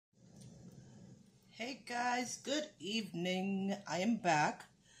Hey guys, good evening. I am back.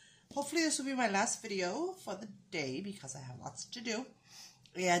 Hopefully this will be my last video for the day because I have lots to do.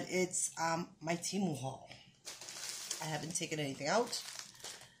 And it's my Temu haul. I haven't taken anything out,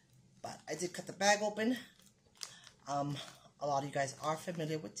 but I did cut the bag open. A lot of you guys are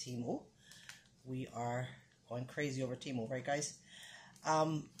familiar with Temu. We are going crazy over Temu, right guys?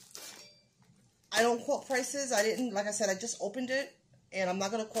 I don't quote prices. I didn't, like I said, I just opened it. And I'm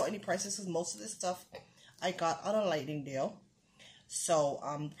not going to quote any prices because most of this stuff I got on a lightning deal. So,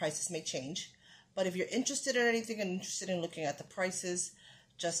 prices may change. But if you're interested in anything and interested in looking at the prices,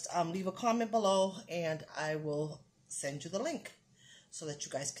 just leave a comment below and I will send you the link so that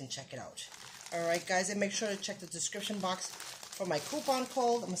you guys can check it out. Alright guys, and make sure to check the description box for my coupon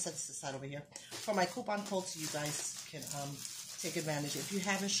code. I'm going to set this aside over here. For my coupon code so you guys can take advantage if you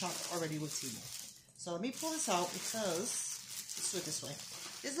haven't shopped already with Temu. So let me pull this out because... let's do it this way.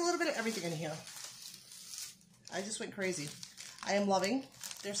 There's a little bit of everything in here. I just went crazy. I am loving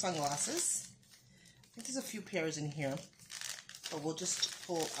their sunglasses. I think there's a few pairs in here. But we'll just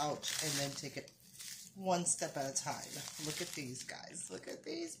pull out and then take it one step at a time. Look at these guys. Look at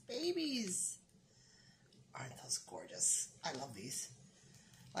these babies. Aren't those gorgeous? I love these.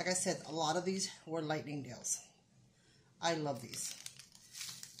 Like I said, a lot of these were lightning deals. I love these.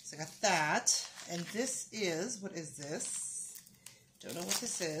 So I got that. And this is, what is this? Don't know what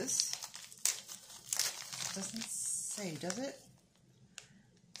this is. It doesn't say, does it?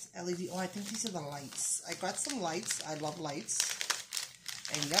 It's LED. Oh, I think these are the lights. I got some lights. I love lights.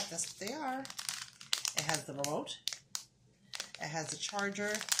 And yep, that's what they are. It has the remote. It has the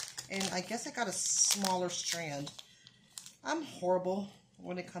charger. And I guess I got a smaller strand. I'm horrible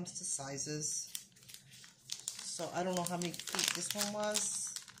when it comes to sizes. So I don't know how many feet this one was.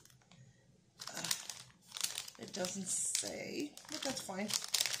 It doesn't say, but that's fine.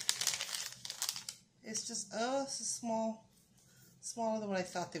 It's just, it's a smaller than what I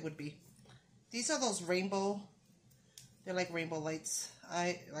thought they would be. These are those rainbow, they're like rainbow lights.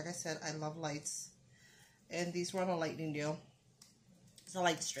 Like I said, I love lights. And these were on a lightning deal. It's a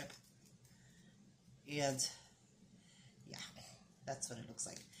light strip. And, yeah, that's what it looks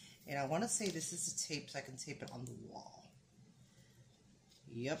like. And I want to say this is the tape so I can tape it on the wall.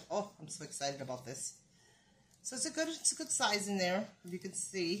 Yep, oh, I'm so excited about this. So it's a good size in there. You can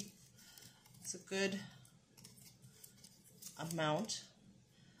see it's a good amount.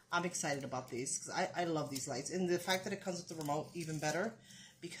 I'm excited about these because I love these lights. And the fact that it comes with the remote, even better,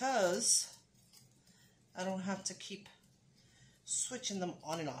 because I don't have to keep switching them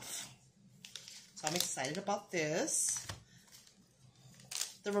on and off. So I'm excited about this.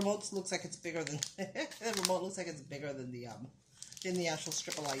 The remote looks like it's bigger than the remote looks like it's bigger than the actual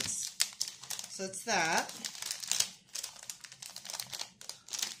strip of lights. So it's that.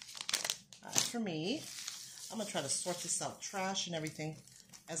 For me, I'm going to try to sort this out, trash and everything,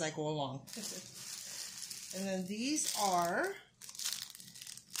 as I go along. And then these are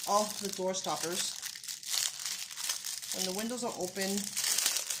all the door stoppers. When the windows are open,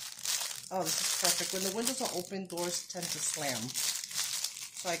 oh, this is perfect. When the windows are open, doors tend to slam.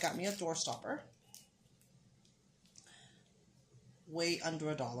 So I got me a door stopper. Way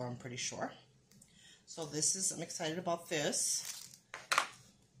under $1, I'm pretty sure. So this is, I'm excited about this.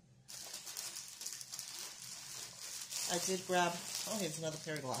 I did grab, oh, here's another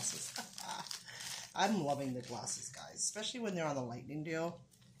pair of glasses. I'm loving the glasses, guys, especially when they're on the lightning deal.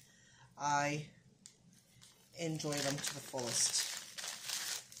 I enjoy them to the fullest.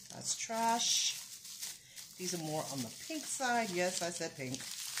 That's trash. These are more on the pink side. Yes, I said pink.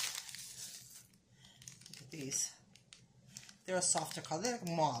 Look at these. They're a softer color. They're like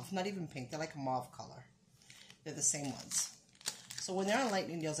mauve, not even pink. They're like a mauve color. They're the same ones. So when they're on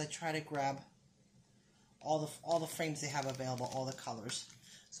lightning deals, I try to grab all the frames they have available, all the colors.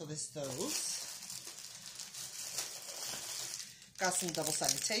 So there's those. Got some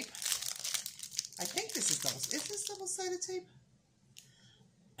double-sided tape. I think this is Is this double-sided tape?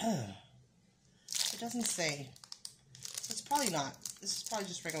 It doesn't say. So it's probably not. This is probably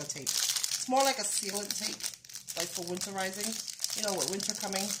just regular tape. It's more like a sealant tape, like for winterizing. You know, with winter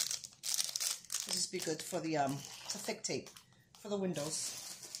coming, it'll just be good for the it's a thick tape for the windows.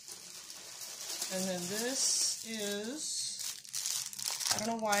 And then this is, I don't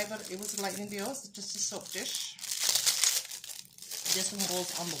know why, but it was a lightning deal. It's just a soap dish. This one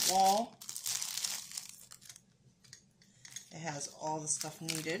goes on the wall. It has all the stuff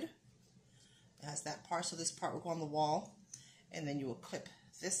needed. It has that part, so this part will go on the wall. And then you will clip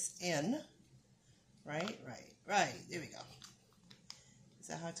this in. Right. There we go. Is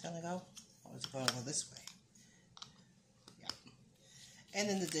that how it's going to go? Or is it going to go this way? Yeah. And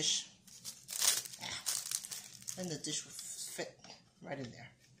then the dish. And the dish will fit right in there.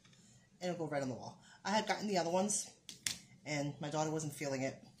 And it'll go right on the wall. I had gotten the other ones, and my daughter wasn't feeling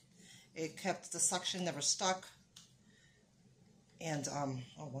it. It kept, the suction never stuck. And,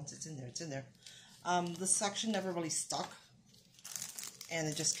 once it's in there, it's in there. The suction never really stuck. And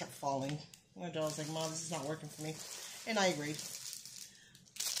it just kept falling. My daughter was like, Mom, this is not working for me. And I agreed.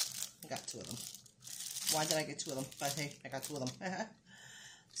 I got 2 of them. Why did I get 2 of them? But hey, I got 2 of them.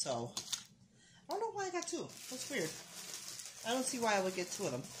 So, I don't know why I got 2. That's weird. I don't see why I would get 2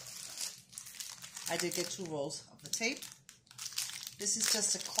 of them. I did get 2 rolls of the tape. This is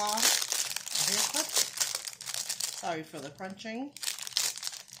just a cloth, a hair clip. Sorry for the crunching,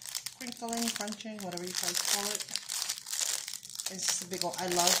 crinkling, crunching, whatever you guys call it. It's just a big old, I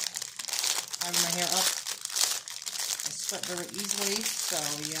love having my hair up. I sweat very easily, so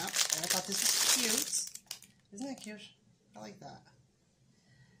yeah. And I thought this was cute. Isn't that cute? I like that.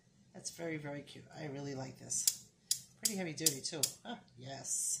 That's very, very cute. I really like this. Pretty heavy duty too. Ah,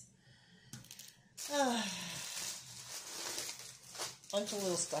 yes. Bunch of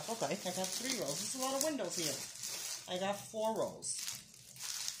little stuff. Okay, I got 3 rolls. There's a lot of windows here. I got 4 rolls.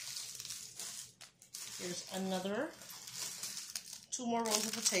 Here's another 2 more rolls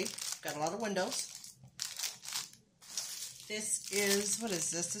of the tape. Got a lot of windows. This is, what is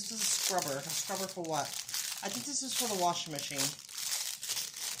this? This is a scrubber. A scrubber for what? I think this is for the washing machine.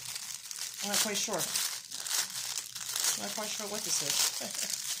 I'm not quite sure. I'm not quite sure what this is.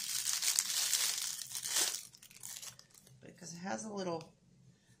 Because it has a little,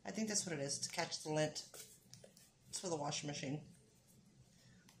 I think that's what it is, to catch the lint. It's for the washing machine.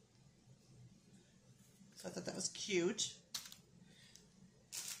 So I thought that was cute.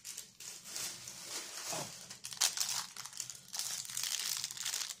 Oh.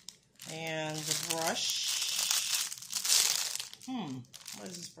 And the brush. What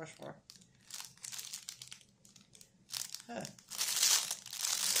is this brush for? Huh.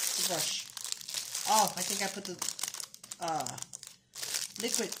 The brush. Oh, I think I put the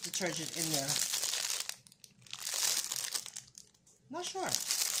liquid detergent in there. Not sure.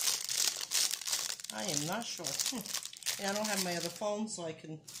 I am not sure. And I don't have my other phone, so I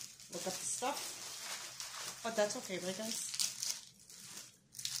can look up the stuff. But that's okay, right, guys?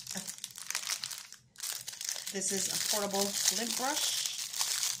 This is a portable lint brush.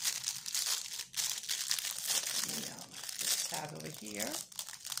 This tab over here.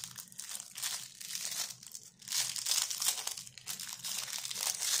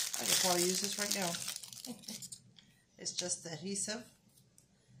 I could probably use this right now. It's just adhesive,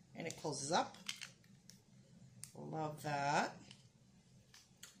 and it closes up. Love that.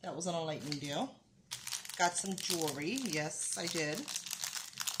 That was on a lightning deal. Got some jewelry. Yes, I did.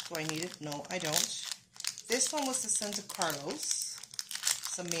 Do I need it? No, I don't. This one was to send to Carlos.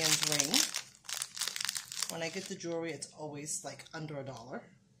 It's a man's ring. When I get the jewelry, it's always like under $1.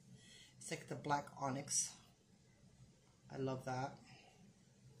 It's like the black onyx. I love that.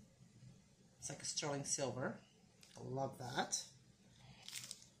 It's like a sterling silver. I love that.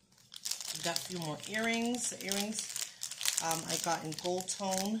 Got a few more earrings. The earrings I got in gold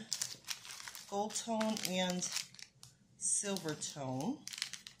tone and silver tone.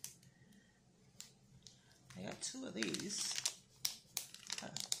 I got 2 of these.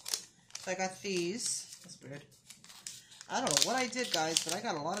 So I got these. That's weird. I don't know what I did, guys, but I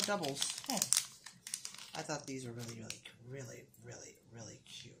got a lot of doubles. I thought these were really, really, really, really, really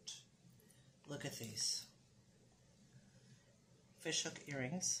cute. Look at these. Fishhook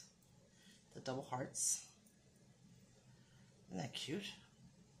earrings. The double hearts. Isn't that cute?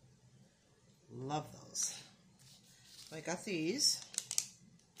 Love those. So I got these.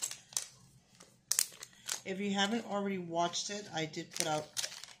 If you haven't already watched it, I did put out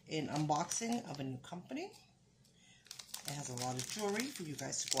an unboxing of a new company. It has a lot of jewelry for you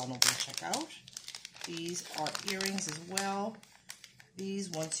guys to go on over and check out. These are earrings as well.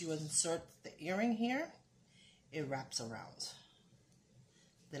 These, once you insert the earring here, it wraps around.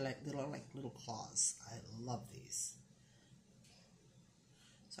 They look like little claws. I love these.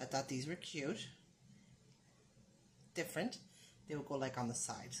 So I thought these were cute. Different. They will go like on the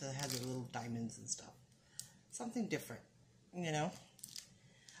side. So it has the little diamonds and stuff. Something different, you know.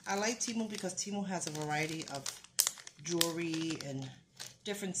 I like Temu because Temu has a variety of jewelry and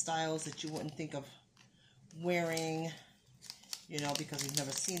different styles that you wouldn't think of wearing, you know, because you've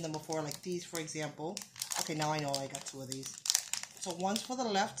never seen them before. Like these, for example. Okay, now I know I got 2 of these. So one's for the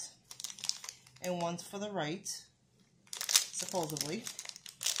left and one's for the right, supposedly.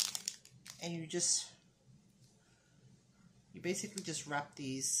 And you basically just wrap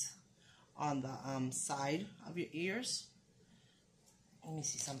these on the side of your ears. Let me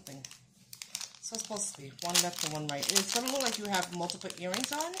see something. So it's supposed to be one left and one right. And it's going to look like you have multiple earrings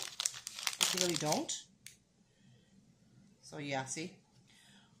on, but you really don't. So yeah, see?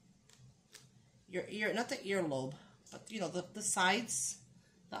 Your ear, not the earlobe, but you know, the sides,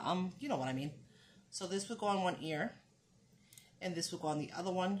 you know what I mean. So this would go on one ear, and this would go on the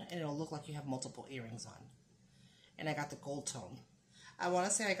other one, and it'll look like you have multiple earrings on. And I got the gold tone. I want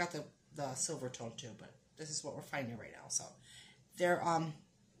to say I got the silver tone too, but this is what we're finding right now. So they're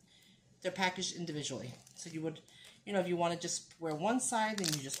packaged individually. So you would, you know, if you want to just wear one side, then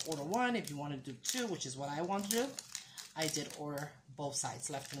you just order one. If you want to do two, which is what I want to do, I did order both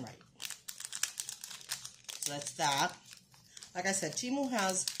sides, left and right. So that's that. Like I said, Temu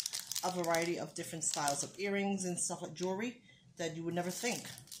has a variety of different styles of earrings and stuff like jewelry that you would never think.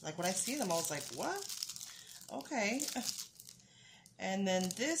 Like when I see them, I was like, what? Okay. And then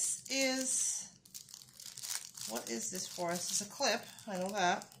this is, what is this for? This is a clip. I know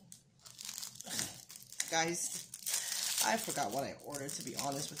that. Guys, I forgot what I ordered, to be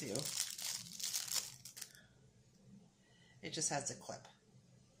honest with you. It just has a clip.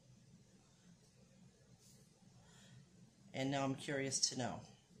 And now I'm curious to know.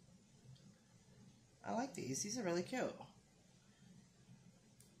 I like these. These are really cute.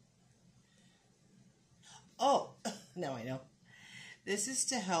 Oh, now I know. This is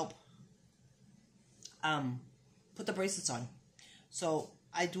to help put the bracelets on. So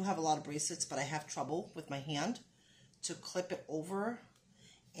I do have a lot of bracelets, but I have trouble with my hand to clip it over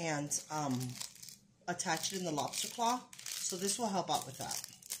and attach it in the lobster claw. So this will help out with that.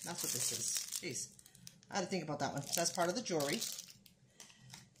 That's what this is. Jeez. I had to think about that one. That's part of the jewelry.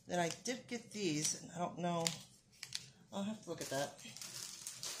 Then I did get these, and I don't know. I'll have to look at that.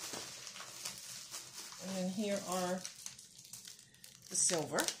 And then here are the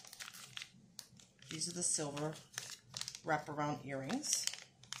silver. These are the silver wraparound earrings.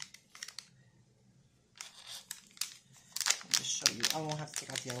 Let me just show you. I won't have to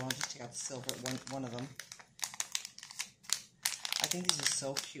take out the other one. I'll just take out the silver, one of them. I think these are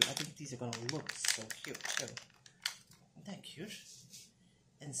so cute. I think these are going to look so cute, too. Isn't that cute?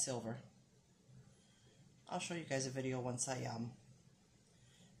 In silver. I'll show you guys a video once I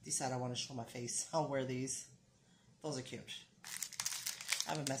decide I want to show my face. I'll wear these. Those are cute.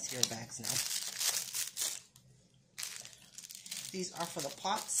 I have a messier bags now. These are for the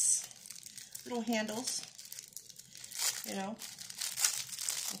pots. Little handles. You know.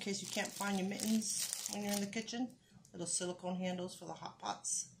 In case you can't find your mittens when you're in the kitchen. Little silicone handles for the hot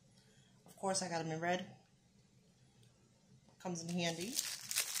pots. Of course, I got them in red. Comes in handy.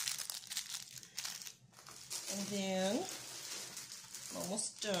 And then, I'm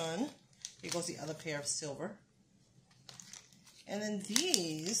almost done. Here goes the other pair of silver. And then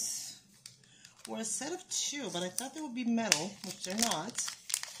these were a set of two, but I thought they would be metal, which they're not.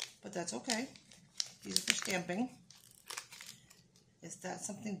 But that's okay. These are for stamping. Is that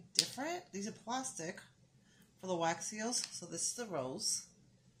something different? These are plastic for the wax seals. So this is the rose,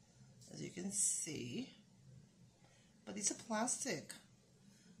 as you can see. But these are plastic.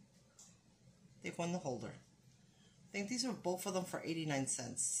 They go in the holder. I think these are both of them for 89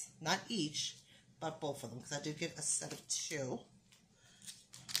 cents. Not each, but both of them, because I did get a set of two.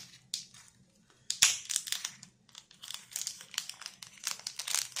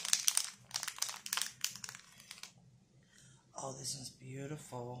 Oh, this one's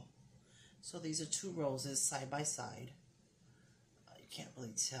beautiful. So these are two roses side by side. You can't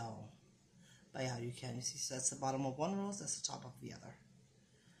really tell by how you can. You see, so that's the bottom of one rose, that's the top of the other.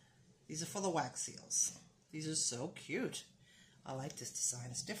 These are for the wax seals. These are so cute. I like this design.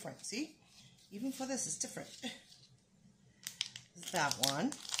 It's different. See? Even for this, it's different. There's that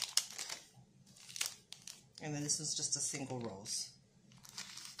one. And then this is just a single rose.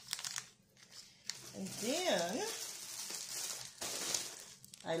 And then,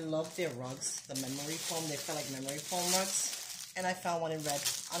 I love their rugs. The memory foam. They feel like memory foam rugs. And I found one in red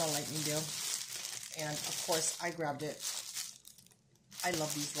on a lightning deal. And, of course, I grabbed it. I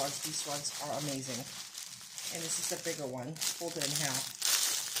love these rugs. These rugs are amazing. And this is the bigger one, folded in half.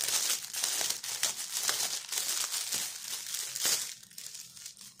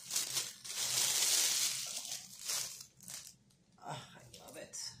 Oh, I love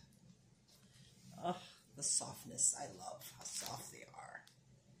it. Oh, the softness. I love how soft they are.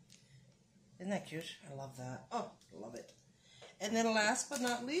 Isn't that cute? I love that. Oh, I love it. And then last but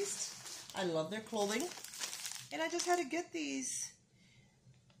not least, I love their clothing. And I just had to get these.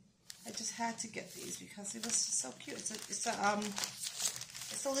 I just had to get these because it was so cute. It's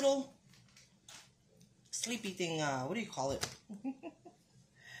a little sleepy thing. What do you call it?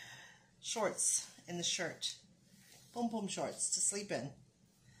 Shorts in the shirt. Pom pom shorts to sleep in.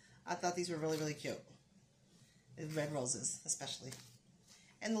 I thought these were really, really cute. The red roses, especially.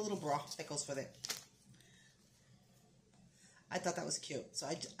 And the little bra that goes with it. I thought that was cute, so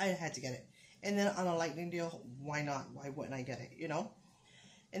I had to get it. And then on a lightning deal, why not? Why wouldn't I get it, you know?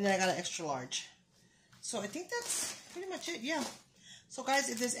 And then I got an extra large. So I think that's pretty much it, yeah. So guys,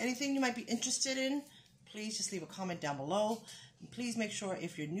 if there's anything you might be interested in, please just leave a comment down below. And please make sure,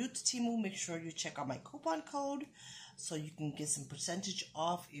 if you're new to Temu, make sure you check out my coupon code so you can get some percentage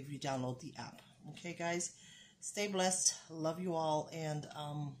off if you download the app. Okay, guys? Stay blessed. Love you all. And,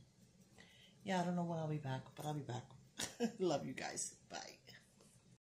 yeah, I don't know when I'll be back, but I'll be back. Love you guys.